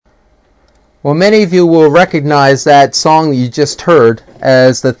Well, many of you will recognize that song that you just heard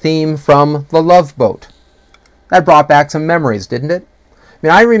as the theme from The Love Boat. That brought back some memories, didn't it? I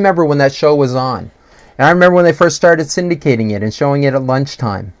mean, I remember when that show was on. And I remember when they first started syndicating it and showing it at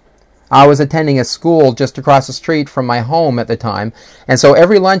lunchtime. I was attending a school just across the street from my home at the time, and so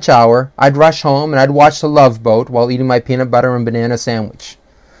every lunch hour, I'd rush home and I'd watch The Love Boat while eating my peanut butter and banana sandwich.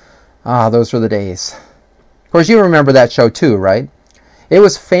 Ah, those were the days. Of course, you remember that show too, right? It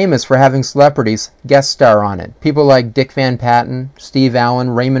was famous for having celebrities guest star on it. People like Dick Van Patten, Steve Allen,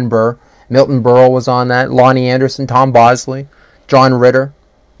 Raymond Burr, Milton Berle was on that, Lonnie Anderson, Tom Bosley, John Ritter,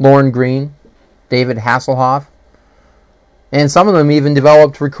 Lorne Greene, David Hasselhoff. And some of them even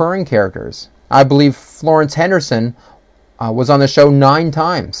developed recurring characters. I believe Florence Henderson was on the show 9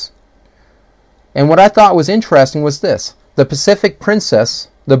 times. And what I thought was interesting was this. The Pacific Princess,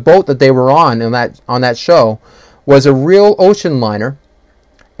 the boat that they were on that show, was a real ocean liner,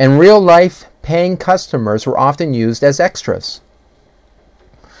 and real-life paying customers were often used as extras.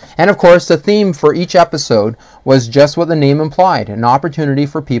 And of course, the theme for each episode was just what the name implied, an opportunity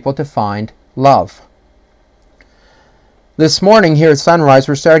for people to find love. This morning here at Sunrise,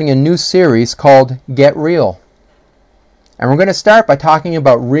 we're starting a new series called Get Real. And we're going to start by talking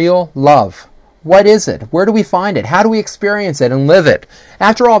about real love. What is it? Where do we find it? How do we experience it and live it?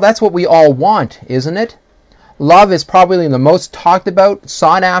 After all, that's what we all want, isn't it? Love is probably the most talked about,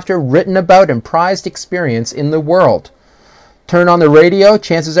 sought after, written about, and prized experience in the world. Turn on the radio,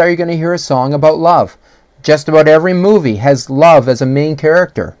 chances are you're going to hear a song about love. Just about every movie has love as a main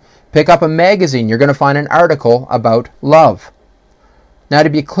character. Pick up a magazine, you're going to find an article about love. Now, to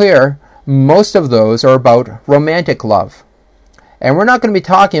be clear, most of those are about romantic love. And we're not going to be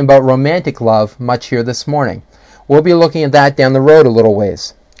talking about romantic love much here this morning. We'll be looking at that down the road a little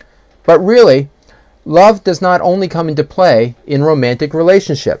ways. But really, love does not only come into play in romantic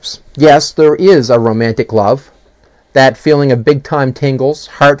relationships. Yes, there is a romantic love. That feeling of big-time tingles,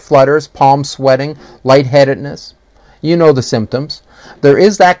 heart flutters, palms sweating, lightheadedness. You know the symptoms. There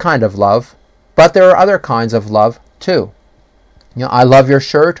is that kind of love, but there are other kinds of love too. You know, I love your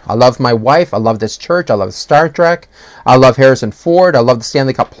shirt, I love my wife, I love this church, I love Star Trek, I love Harrison Ford, I love the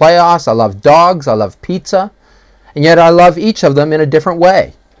Stanley Cup playoffs, I love dogs, I love pizza, and yet I love each of them in a different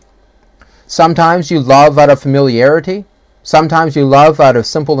way. Sometimes you love out of familiarity, sometimes you love out of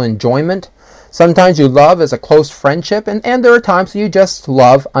simple enjoyment, sometimes you love as a close friendship, and there are times you just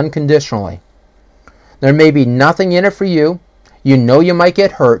love unconditionally. There may be nothing in it for you. You know you might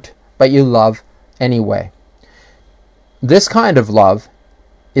get hurt, but you love anyway. This kind of love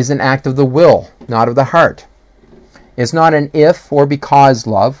is an act of the will, not of the heart. It's not an if or because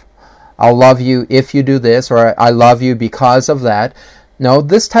love. I'll love you if you do this, or I love you because of that. No,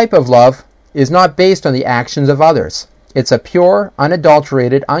 this type of love is not based on the actions of others. It's a pure,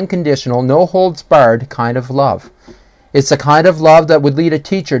 unadulterated, unconditional, no-holds-barred kind of love. It's the kind of love that would lead a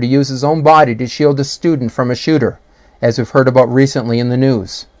teacher to use his own body to shield a student from a shooter, as we've heard about recently in the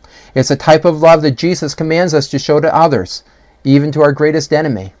news. It's a type of love that Jesus commands us to show to others, even to our greatest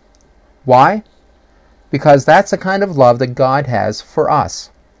enemy. Why? Because that's the kind of love that God has for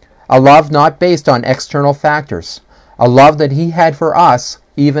us. A love not based on external factors. A love that He had for us,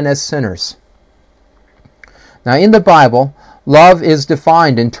 even as sinners. Now, in the Bible, love is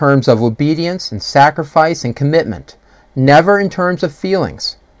defined in terms of obedience and sacrifice and commitment, never in terms of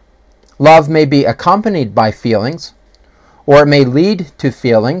feelings. Love may be accompanied by feelings, or it may lead to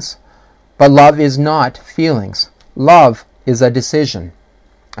feelings, but love is not feelings. Love is a decision.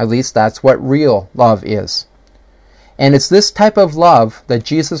 At least that's what real love is. And it's this type of love that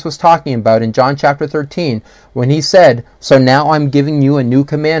Jesus was talking about in John chapter 13 when He said, "So now I'm giving you a new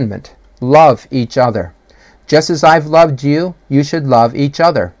commandment. Love each other. Just as I've loved you, you should love each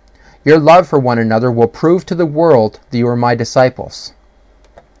other. Your love for one another will prove to the world that you are my disciples."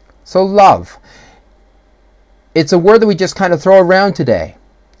 So love. It's a word that we just kind of throw around today,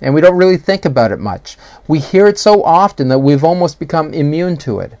 and we don't really think about it much. We hear it so often that we've almost become immune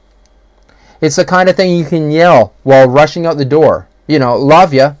to it. It's the kind of thing you can yell while rushing out the door. You know,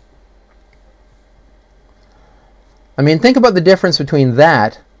 love ya. I mean, think about the difference between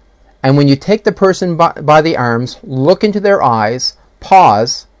that and when you take the person by the arms, look into their eyes,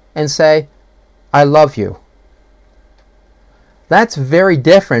 pause, and say, "I love you." That's very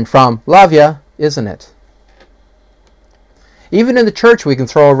different from love ya, isn't it? Even in the church we can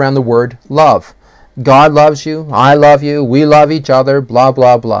throw around the word love. God loves you, I love you, we love each other, blah,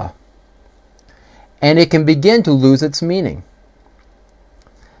 blah, blah. And it can begin to lose its meaning.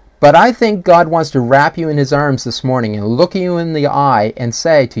 But I think God wants to wrap you in His arms this morning and look you in the eye and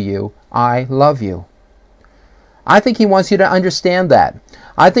say to you, "I love you." I think He wants you to understand that.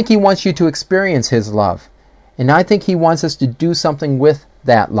 I think He wants you to experience His love. And I think He wants us to do something with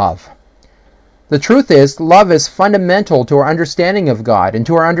that love. The truth is, love is fundamental to our understanding of God and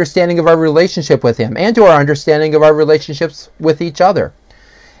to our understanding of our relationship with Him and to our understanding of our relationships with each other.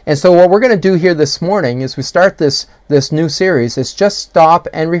 And so what we're going to do here this morning as we start this new series is just stop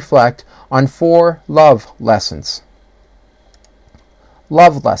and reflect on 4 love lessons.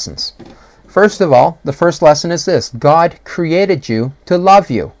 Love lessons. First of all, the first lesson is this: God created you to love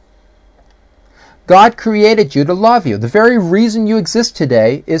you. God created you to love you. The very reason you exist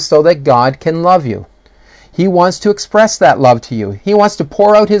today is so that God can love you. He wants to express that love to you. He wants to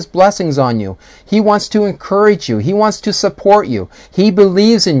pour out His blessings on you. He wants to encourage you. He wants to support you. He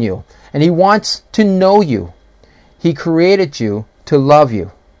believes in you, and He wants to know you. He created you to love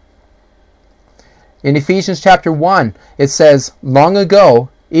you. In Ephesians chapter 1, it says, long ago,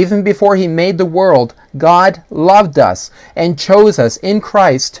 even before He made the world, God loved us and chose us in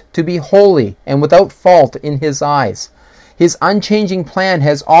Christ to be holy and without fault in His eyes. His unchanging plan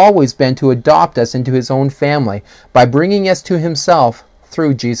has always been to adopt us into His own family by bringing us to Himself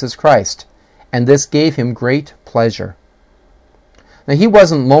through Jesus Christ. And this gave Him great pleasure. Now, He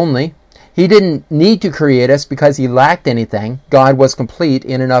wasn't lonely. He didn't need to create us because He lacked anything. God was complete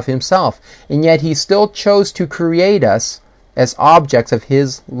in and of Himself. And yet He still chose to create us as objects of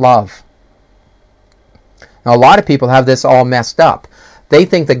His love. Now, a lot of people have this all messed up. They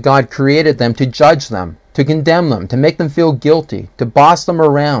think that God created them to judge them, to condemn them, to make them feel guilty, to boss them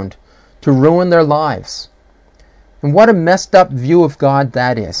around, to ruin their lives. And what a messed up view of God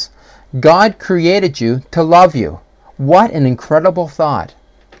that is. God created you to love you. What an incredible thought.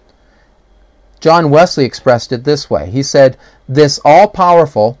 John Wesley expressed it this way. He said, "This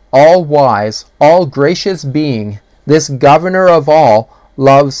all-powerful, all-wise, all-gracious being, this governor of all,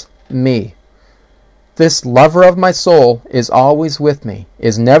 loves me. This lover of my soul is always with me,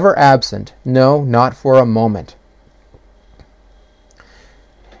 is never absent, no, not for a moment."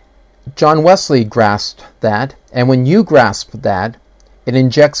 John Wesley grasped that, and when you grasp that, it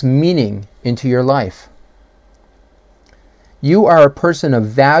injects meaning into your life. You are a person of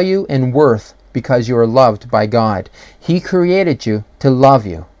value and worth because you are loved by God. He created you to love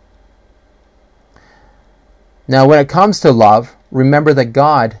you. Now, when it comes to love, remember that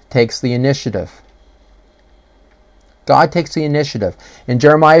God takes the initiative. God takes the initiative. In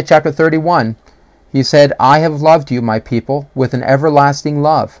Jeremiah chapter 31, He said, "I have loved you, my people, with an everlasting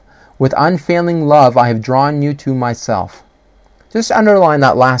love. With unfailing love I have drawn you to myself." Just underline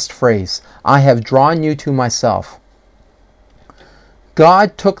that last phrase. I have drawn you to myself.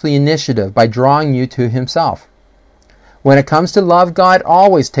 God took the initiative by drawing you to Himself. When it comes to love, God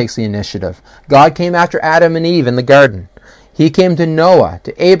always takes the initiative. God came after Adam and Eve in the garden. He came to Noah,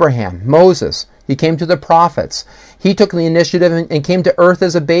 to Abraham, Moses. He came to the prophets. He took the initiative and came to earth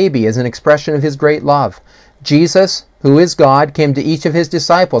as a baby as an expression of His great love. Jesus, who is God, came to each of His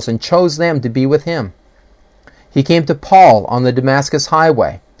disciples and chose them to be with Him. He came to Paul on the Damascus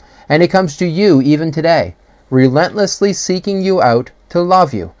highway. And He comes to you even today, relentlessly seeking you out to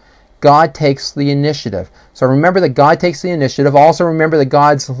love you. God takes the initiative. So remember that God takes the initiative. Also remember that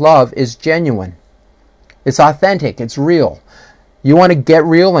God's love is genuine. It's authentic. It's real. You want to get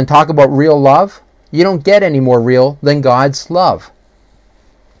real and talk about real love? You don't get any more real than God's love.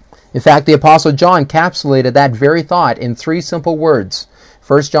 In fact, the Apostle John encapsulated that very thought in 3 simple words.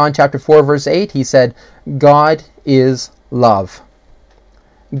 1 John chapter 4, verse 8, he said, God is love.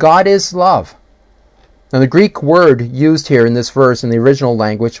 God is love. Now, the Greek word used here in this verse in the original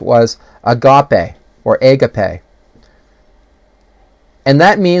language was agape, or agape. And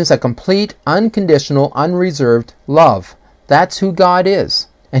that means a complete, unconditional, unreserved love. That's who God is.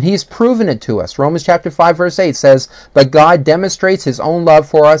 And He's proven it to us. Romans chapter 5, verse 8 says, "But God demonstrates His own love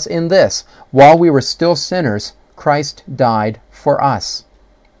for us in this: while we were still sinners, Christ died for us."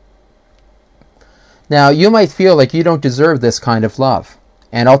 Now, you might feel like you don't deserve this kind of love.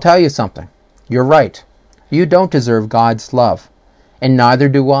 And I'll tell you something. You're right. You don't deserve God's love, and neither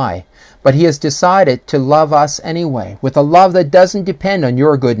do I. But He has decided to love us anyway, with a love that doesn't depend on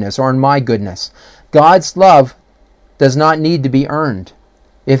your goodness or on my goodness. God's love does not need to be earned.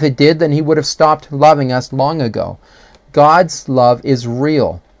 If it did, then He would have stopped loving us long ago. God's love is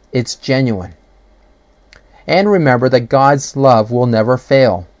real. It's genuine. And remember that God's love will never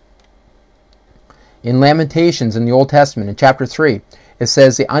fail. In Lamentations in the Old Testament, in chapter 3, it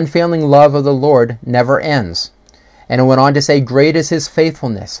says, "The unfailing love of the Lord never ends." And it went on to say, "Great is His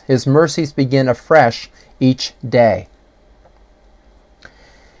faithfulness. His mercies begin afresh each day."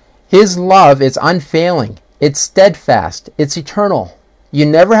 His love is unfailing. It's steadfast. It's eternal. You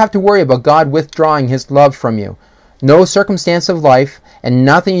never have to worry about God withdrawing His love from you. No circumstance of life and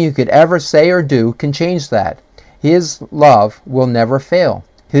nothing you could ever say or do can change that. His love will never fail.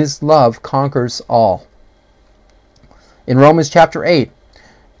 His love conquers all. In Romans chapter 8,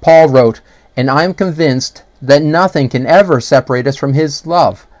 Paul wrote, "And I am convinced that nothing can ever separate us from His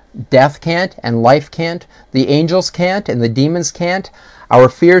love. Death can't, and life can't. The angels can't, and the demons can't. Our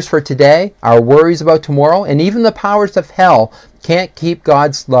fears for today, our worries about tomorrow, and even the powers of hell can't keep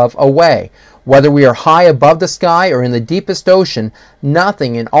God's love away. Whether we are high above the sky or in the deepest ocean,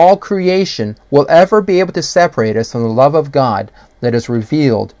 nothing in all creation will ever be able to separate us from the love of God that is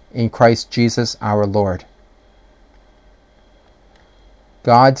revealed in Christ Jesus our Lord."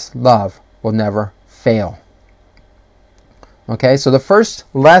 God's love will never fail. Okay, so the first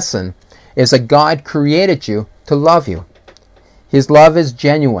lesson is that God created you to love you. His love is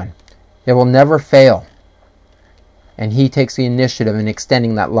genuine. It will never fail. And He takes the initiative in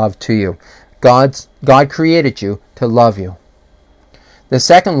extending that love to you. God created you to love you. The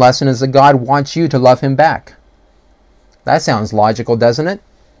second lesson is that God wants you to love Him back. That sounds logical, doesn't it?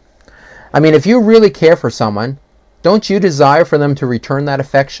 I mean, if you really care for someone, don't you desire for them to return that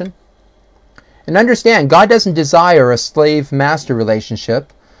affection? And understand, God doesn't desire a slave-master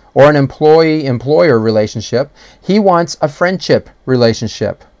relationship or an employee-employer relationship. He wants a friendship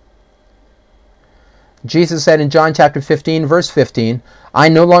relationship. Jesus said in John chapter 15, verse 15, "I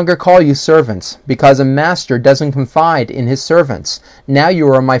no longer call you servants, because a master doesn't confide in his servants. Now you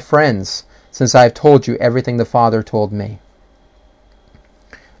are my friends, since I have told you everything the Father told me."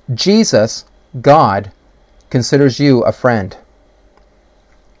 Jesus, God, considers you a friend.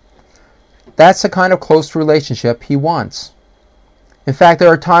 That's the kind of close relationship He wants. In fact, there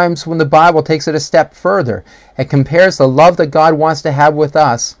are times when the Bible takes it a step further and compares the love that God wants to have with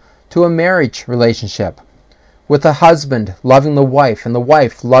us to a marriage relationship, with the husband loving the wife and the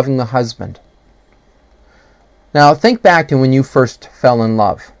wife loving the husband. Now, think back to when you first fell in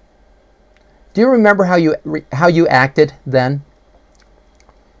love. Do you remember how you acted then?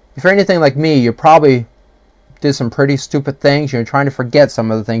 If you're anything like me, you probably did some pretty stupid things. You're trying to forget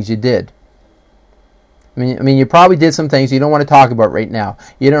some of the things you did. I mean, you probably did some things you don't want to talk about right now.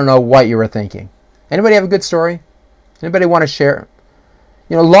 You don't know what you were thinking. Anybody have a good story? Anybody want to share?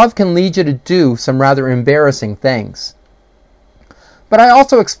 You know, love can lead you to do some rather embarrassing things. But I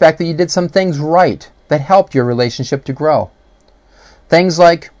also expect that you did some things right that helped your relationship to grow. Things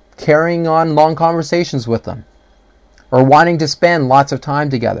like carrying on long conversations with them, or wanting to spend lots of time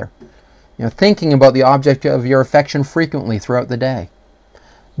together. You know, thinking about the object of your affection frequently throughout the day.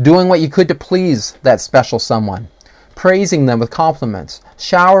 Doing what you could to please that special someone. Praising them with compliments.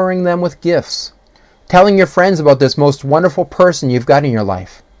 Showering them with gifts. Telling your friends about this most wonderful person you've got in your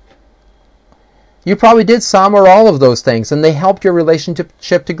life. You probably did some or all of those things, and they helped your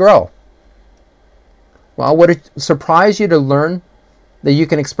relationship to grow. Well, would it surprise you to learn that you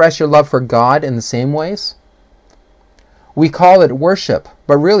can express your love for God in the same ways? We call it worship,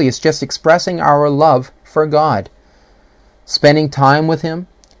 but really it's just expressing our love for God. Spending time with Him,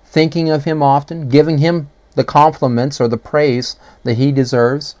 thinking of Him often, giving Him the compliments or the praise that He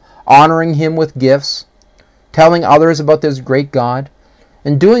deserves, honoring Him with gifts, telling others about this great God,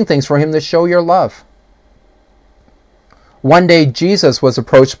 and doing things for Him that show your love. One day Jesus was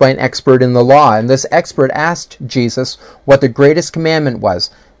approached by an expert in the law, and this expert asked Jesus what the greatest commandment was.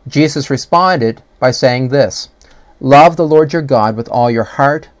 Jesus responded by saying this: "Love the Lord your God with all your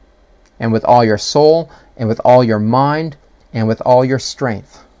heart, and with all your soul, and with all your mind, and with all your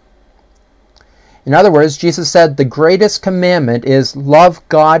strength." In other words, Jesus said the greatest commandment is love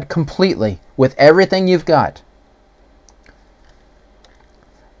God completely, with everything you've got.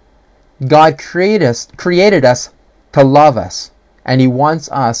 God created us to love us, and He wants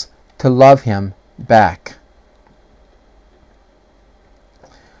us to love Him back.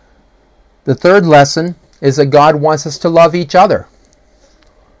 The third lesson is that God wants us to love each other.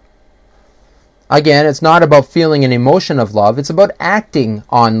 Again, it's not about feeling an emotion of love, it's about acting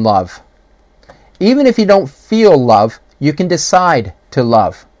on love. Even if you don't feel love, you can decide to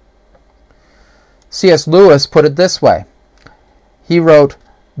love. C.S. Lewis put it this way. He wrote,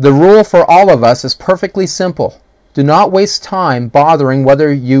 "The rule for all of us is perfectly simple. Do not waste time bothering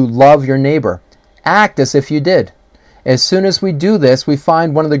whether you love your neighbor. Act as if you did. As soon as we do this, we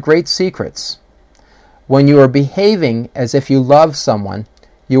find one of the great secrets. When you are behaving as if you love someone,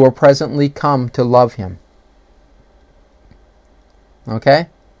 you will presently come to love him." Okay?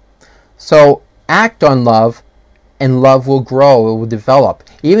 So, act on love, and love will grow, it will develop.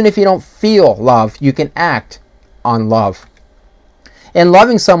 Even if you don't feel love, you can act on love. And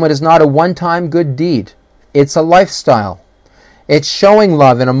loving someone is not a one-time good deed. It's a lifestyle. It's showing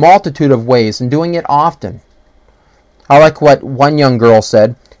love in a multitude of ways and doing it often. I like what one young girl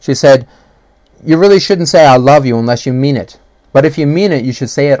said. She said, "You really shouldn't say I love you unless you mean it. But if you mean it, you should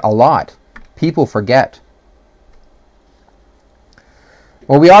say it a lot. People forget."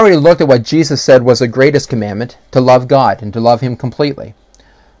 Well, we already looked at what Jesus said was the greatest commandment, to love God and to love Him completely.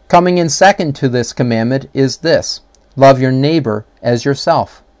 Coming in second to this commandment is this: love your neighbor as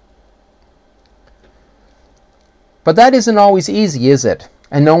yourself. But that isn't always easy, is it?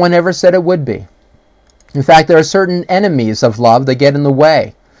 And no one ever said it would be. In fact, there are certain enemies of love that get in the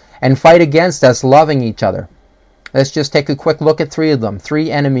way and fight against us loving each other. Let's just take a quick look at three of them,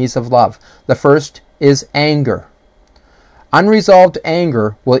 three enemies of love. The first is anger. Unresolved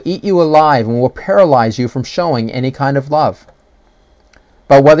anger will eat you alive and will paralyze you from showing any kind of love.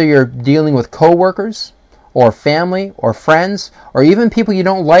 But whether you're dealing with coworkers, or family, or friends, or even people you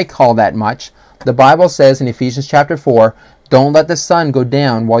don't like all that much, the Bible says in Ephesians chapter 4, "Don't let the sun go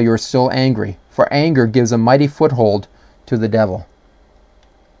down while you are still angry, for anger gives a mighty foothold to the devil."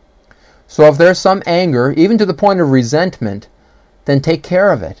 So if there's some anger, even to the point of resentment, then take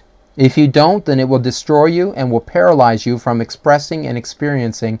care of it. If you don't, then it will destroy you and will paralyze you from expressing and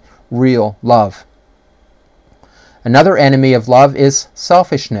experiencing real love. Another enemy of love is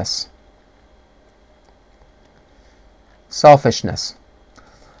selfishness. Selfishness.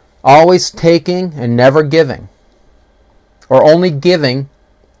 Always taking and never giving. Or only giving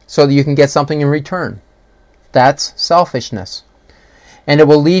so that you can get something in return. That's selfishness. And it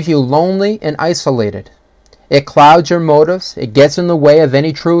will leave you lonely and isolated. It clouds your motives. It gets in the way of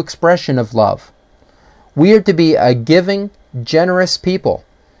any true expression of love. We are to be a giving, generous people.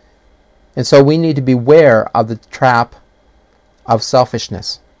 And so we need to beware of the trap of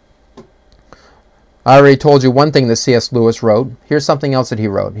selfishness. I already told you one thing that C.S. Lewis wrote. Here's something else that he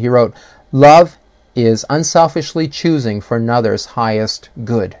wrote. He wrote, "Love is unselfishly choosing for another's highest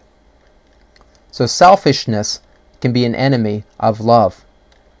good." So selfishness can be an enemy of love.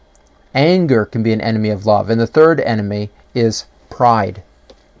 Anger can be an enemy of love. And the third enemy is pride.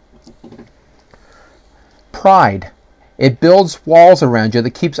 Pride. It builds walls around you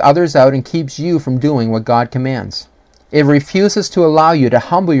that keeps others out and keeps you from doing what God commands. It refuses to allow you to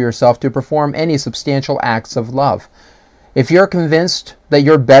humble yourself to perform any substantial acts of love. If you're convinced that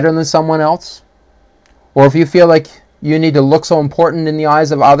you're better than someone else, or if you feel like you need to look so important in the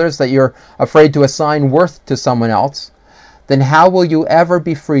eyes of others that you're afraid to assign worth to someone else, then how will you ever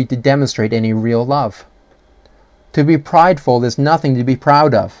be free to demonstrate any real love? To be prideful is nothing to be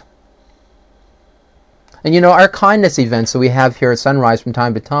proud of. And our kindness events that we have here at Sunrise from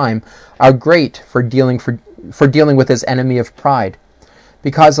time to time are great for dealing with this enemy of pride,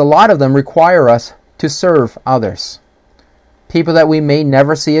 because a lot of them require us to serve others. People that we may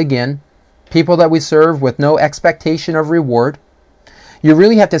never see again, people that we serve with no expectation of reward. You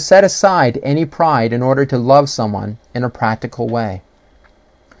really have to set aside any pride in order to love someone in a practical way.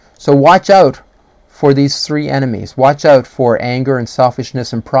 So watch out for these three enemies. Watch out for anger and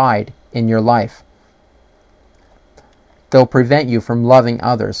selfishness and pride in your life. They'll prevent you from loving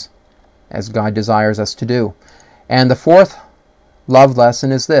others as God desires us to do. And the fourth love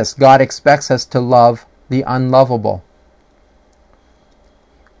lesson is this: God expects us to love the unlovable.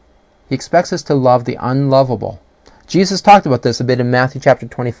 He expects us to love the unlovable. Jesus talked about this a bit in Matthew chapter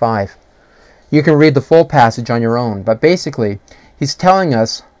 25. You can read the full passage on your own, but basically, He's telling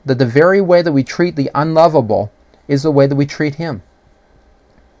us that the very way that we treat the unlovable is the way that we treat Him.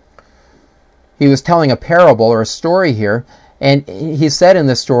 He was telling a parable or a story here, and He said in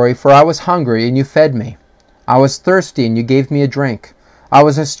this story, "For I was hungry and you fed me. I was thirsty and you gave me a drink. I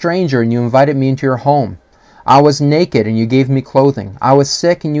was a stranger and you invited me into your home. I was naked and you gave me clothing. I was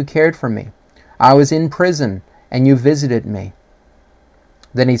sick and you cared for me. I was in prison and you visited me."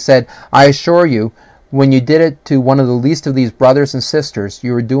 Then He said, "I assure you, when you did it to one of the least of these brothers and sisters,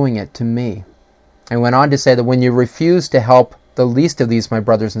 you were doing it to me." And went on to say that when you refused to help the least of these, my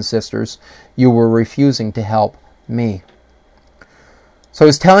brothers and sisters, you were refusing to help me. So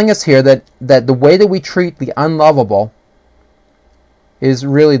He's telling us here that the way that we treat the unlovable is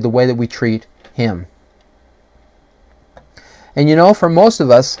really the way that we treat Him. And for most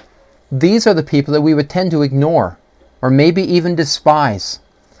of us, these are the people that we would tend to ignore, or maybe even despise.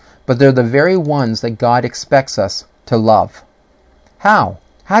 But they're the very ones that God expects us to love. How?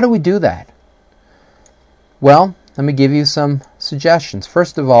 How do we do that? Well, let me give you some suggestions.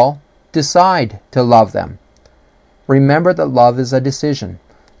 First of all, decide to love them. Remember that love is a decision.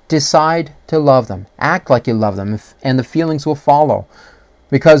 Decide to love them. Act like you love them, and the feelings will follow.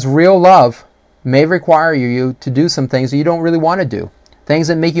 Because real love may require you to do some things that you don't really want to do. Things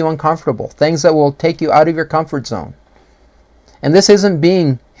that make you uncomfortable. Things that will take you out of your comfort zone. And this isn't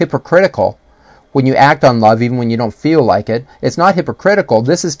being hypocritical. when you act on love even when you don't feel like it. It's not hypocritical.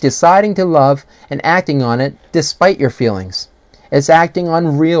 This is deciding to love and acting on it despite your feelings. It's acting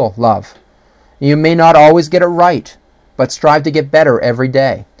on real love. You may not always get it right, but strive to get better every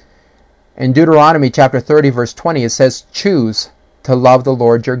day. In Deuteronomy chapter 30, verse 20, it says, "Choose to love the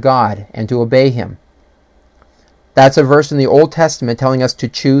Lord your God and to obey Him." That's a verse in the Old Testament telling us to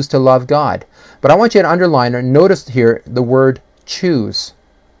choose to love God. But I want you to underline or notice here the word choose.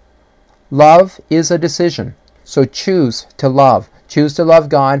 Love is a decision. So choose to love. Choose to love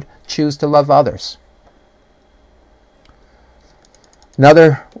God. Choose to love others.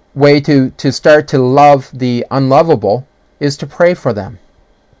 Another way to start to love the unlovable is to pray for them.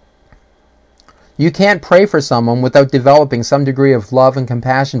 You can't pray for someone without developing some degree of love and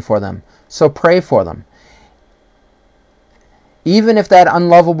compassion for them. So pray for them. Even if that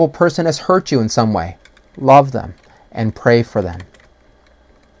unlovable person has hurt you in some way, love them and pray for them.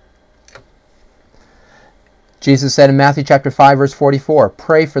 Jesus said in Matthew chapter 5, verse 44,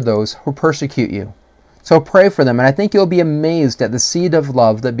 "Pray for those who persecute you." So pray for them, and I think you'll be amazed at the seed of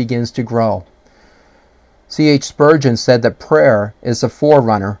love that begins to grow. C.H. Spurgeon said that prayer is the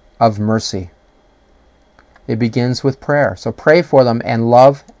forerunner of mercy. It begins with prayer. So pray for them, and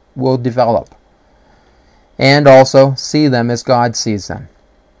love will develop. And also, see them as God sees them.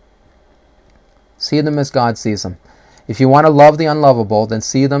 See them as God sees them. If you want to love the unlovable, then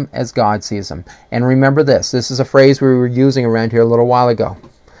see them as God sees them. And remember this. This is a phrase we were using around here a little while ago.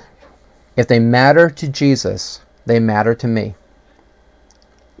 If they matter to Jesus, they matter to me.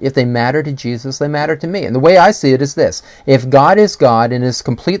 If they matter to Jesus, they matter to me. And the way I see it is this. If God is God and is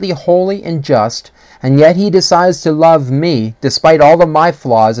completely holy and just, and yet He decides to love me despite all of my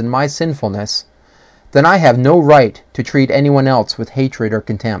flaws and my sinfulness, then I have no right to treat anyone else with hatred or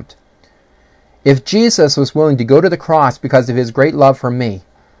contempt. If Jesus was willing to go to the cross because of His great love for me,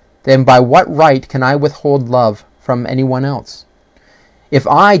 then by what right can I withhold love from anyone else? If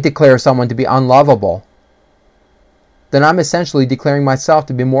I declare someone to be unlovable, then I'm essentially declaring myself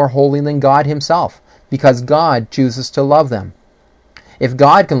to be more holy than God Himself, because God chooses to love them. If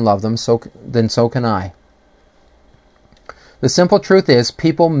God can love them, then so can I. The simple truth is,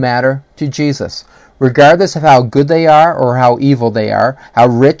 people matter to Jesus. Regardless of how good they are or how evil they are, how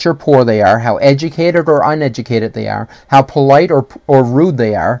rich or poor they are, how educated or uneducated they are, how polite or rude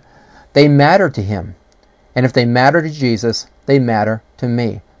they are, they matter to Him. And if they matter to Jesus, they matter to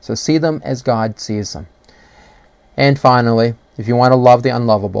me. So see them as God sees them. And finally, if you want to love the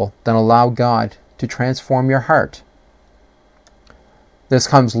unlovable, then allow God to transform your heart. This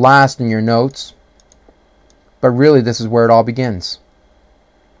comes last in your notes, but really this is where it all begins.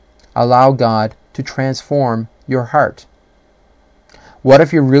 Allow God to transform your heart. What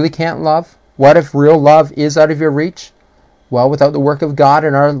if you really can't love? What if real love is out of your reach? Well, without the work of God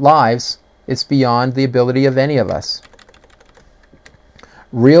in our lives, it's beyond the ability of any of us.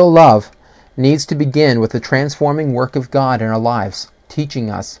 Real love needs to begin with the transforming work of God in our lives, teaching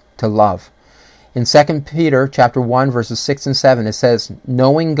us to love. In 2 Peter chapter 1, verses 6 and 7, it says,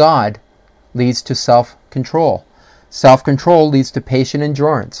 "Knowing God leads to self-control. Self-control leads to patient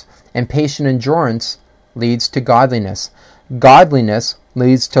endurance. And patient endurance leads to godliness. Godliness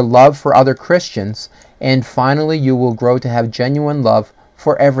leads to love for other Christians. And finally, you will grow to have genuine love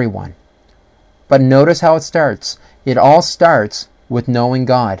for everyone." But notice how it starts. It all starts with knowing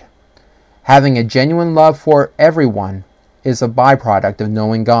God. Having a genuine love for everyone is a byproduct of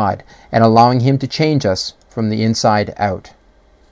knowing God and allowing Him to change us from the inside out.